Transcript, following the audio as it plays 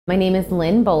My name is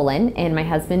Lynn Bolin, and my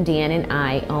husband Dan and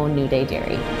I own New Day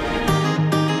Dairy.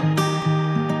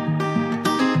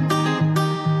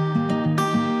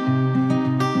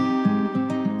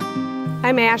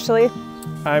 I'm Ashalee.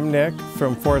 I'm Nick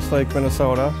from Forest Lake,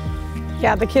 Minnesota.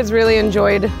 Yeah, the kids really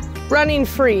enjoyed running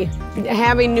free,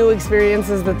 having new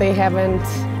experiences that they haven't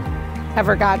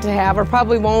ever got to have or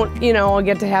probably won't,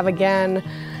 get to have again.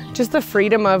 Just the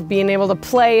freedom of being able to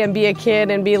play and be a kid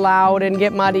and be loud and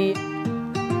get muddy.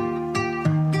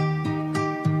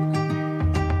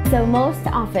 So most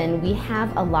often we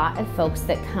have a lot of folks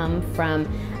that come from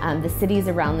the cities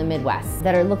around the Midwest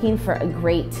that are looking for a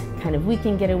great kind of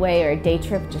weekend getaway or a day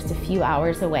trip just a few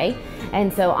hours away.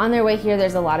 And so on their way here,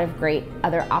 there's a lot of great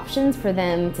other options for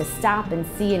them to stop and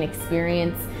see and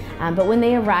experience. But when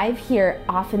they arrive here,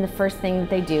 often the first thing that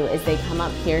they do is they come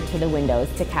up here to the windows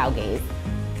to cow gaze.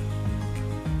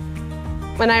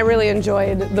 And I really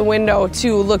enjoyed the window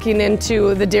too, looking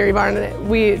into the dairy barn.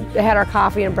 We had our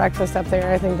coffee and breakfast up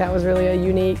there. I think that was really a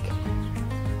unique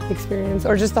experience,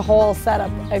 or just the whole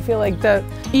setup. I feel like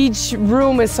each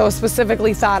room is so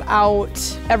specifically thought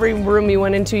out. Every room you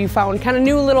went into, you found kind of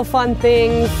new little fun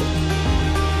things.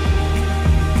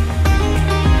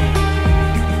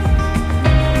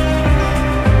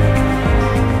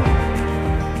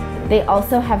 They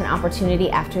also have an opportunity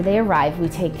after they arrive. We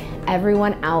take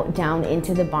everyone out down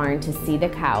into the barn to see the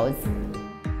cows,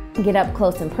 get up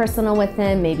close and personal with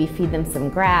them, maybe feed them some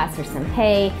grass or some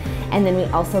hay, and then we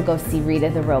also go see Rita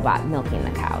the robot milking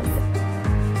the cows.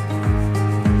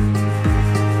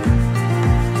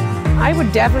 I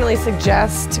would definitely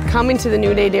suggest coming to the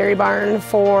New Day Dairy Barn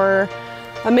for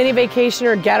a mini vacation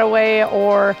or getaway,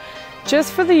 or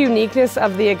just for the uniqueness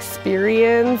of the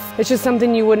experience. It's just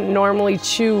something you wouldn't normally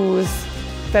choose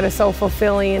that is so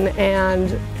fulfilling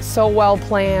and so well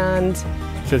planned.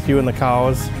 Just you and the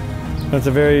cows. It's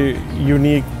a very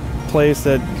unique place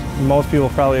that most people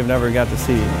probably have never got to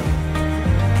see.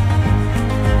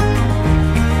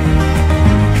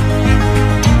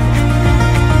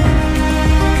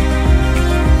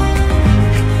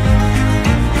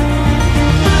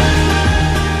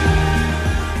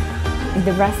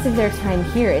 The rest of their time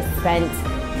here is spent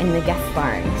in the guest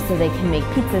barn, so they can make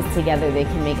pizzas together, they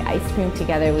can make ice cream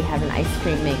together. We have an ice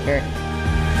cream maker.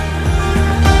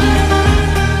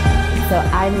 So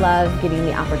I love getting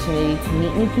the opportunity to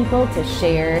meet new people, to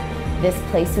share this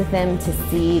place with them, to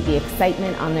see the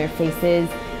excitement on their faces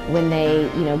when they,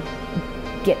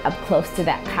 get up close to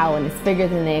that cow and it's bigger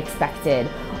than they expected,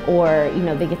 or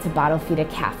they get to bottle feed a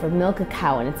calf or milk a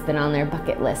cow and it's been on their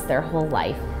bucket list their whole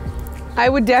life. I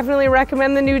would definitely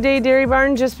recommend the New Day Dairy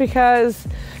Barn, just because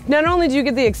not only do you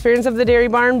get the experience of the dairy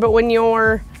barn, but when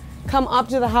you're come up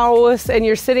to the house and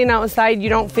you're sitting outside, you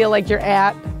don't feel like you're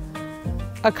at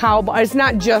a cow barn. It's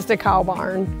not just a cow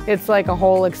barn, it's like a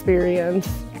whole experience.